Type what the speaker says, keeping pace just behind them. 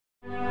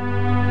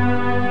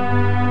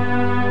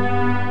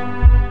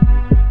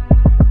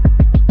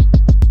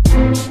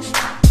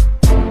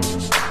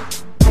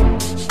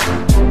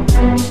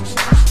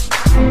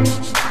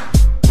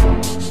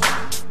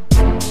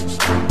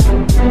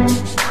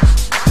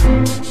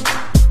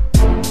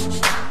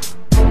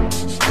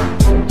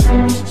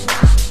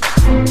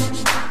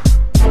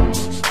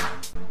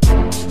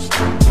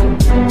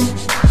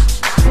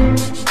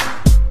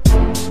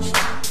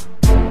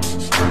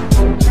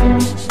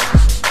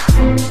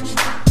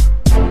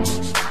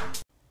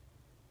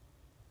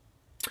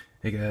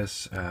Hey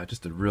guys,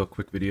 just a real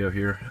quick video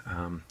here.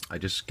 I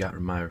just got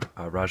my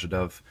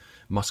Roja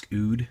Musk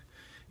Oud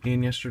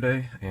in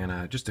yesterday,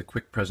 and just a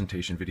quick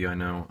presentation video. I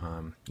know,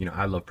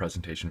 I love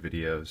presentation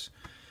videos.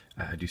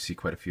 I do see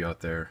quite a few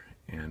out there,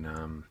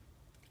 and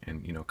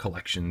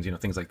collections,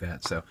 things like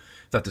that. So I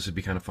thought this would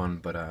be kind of fun,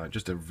 but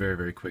just a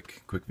very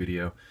quick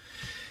video.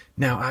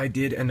 Now I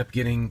did end up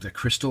getting the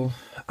crystal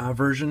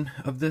version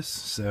of this.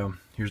 So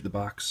here's the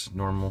box,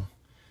 normal,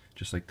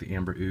 just like the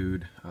Amber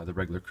Oud, the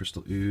regular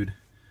crystal Oud.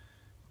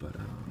 But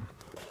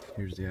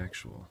here's the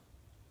actual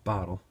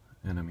bottle,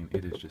 and I mean,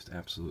 it is just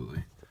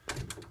absolutely,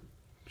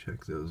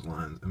 check those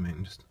lines, I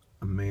mean, just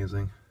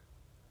amazing.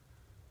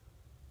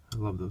 I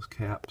love those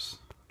caps,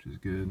 which is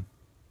good.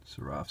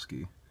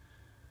 Swarovski.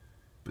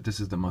 But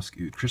this is the Musk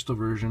Aoud crystal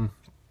version,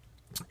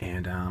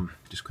 and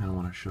just kind of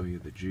want to show you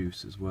the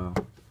juice as well,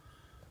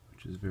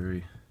 which is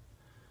very,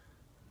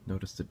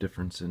 notice the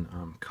difference in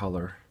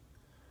color.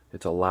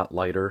 It's a lot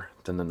lighter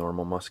than the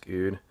normal Musk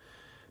Aoud.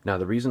 Now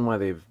the reason why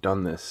they've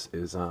done this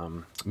is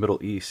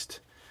Middle East,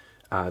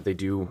 they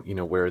do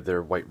wear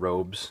their white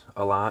robes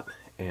a lot,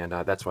 and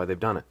that's why they've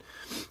done it.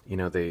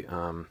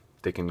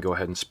 They can go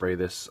ahead and spray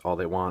this all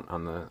they want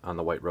on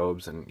the white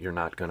robes, and you're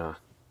not gonna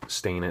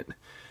stain it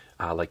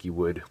like you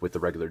would with the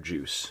regular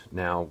juice.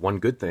 Now one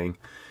good thing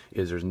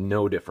is there's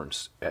no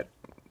difference at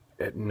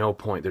no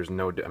point. There's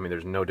no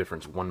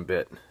difference one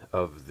bit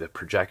of the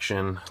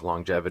projection,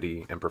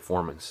 longevity, and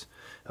performance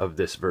of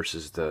this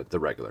versus the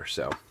regular.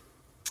 So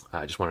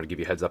I just wanted to give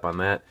you a heads up on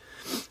that.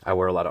 I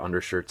wear a lot of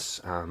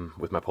undershirts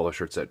with my polo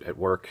shirts at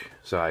work,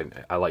 so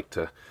I like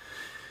to, a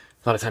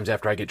lot of times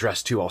after I get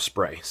dressed too, I'll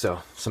spray.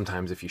 So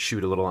sometimes if you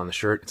shoot a little on the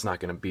shirt, it's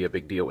not going to be a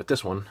big deal with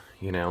this one,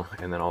 and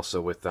then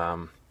also with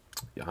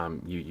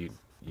you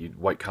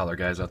white collar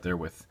guys out there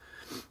with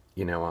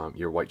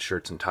your white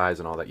shirts and ties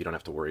and all that, you don't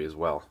have to worry as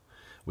well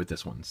with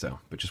this one. So,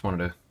 but just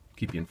wanted to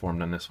keep you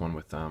informed on this one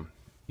with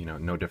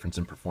no difference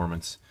in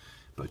performance,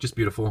 but just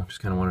beautiful. Just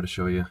kind of wanted to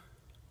show you.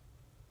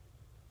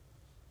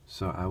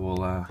 So I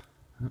will, I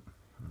don't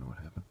know what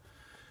happened,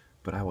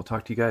 but I will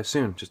talk to you guys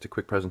soon. Just a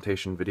quick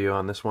presentation video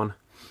on this one,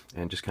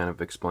 and just kind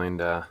of explained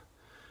the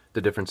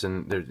difference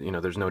in,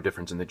 there's no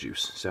difference in the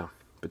juice. So,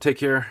 but take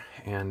care,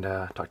 and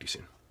talk to you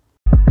soon.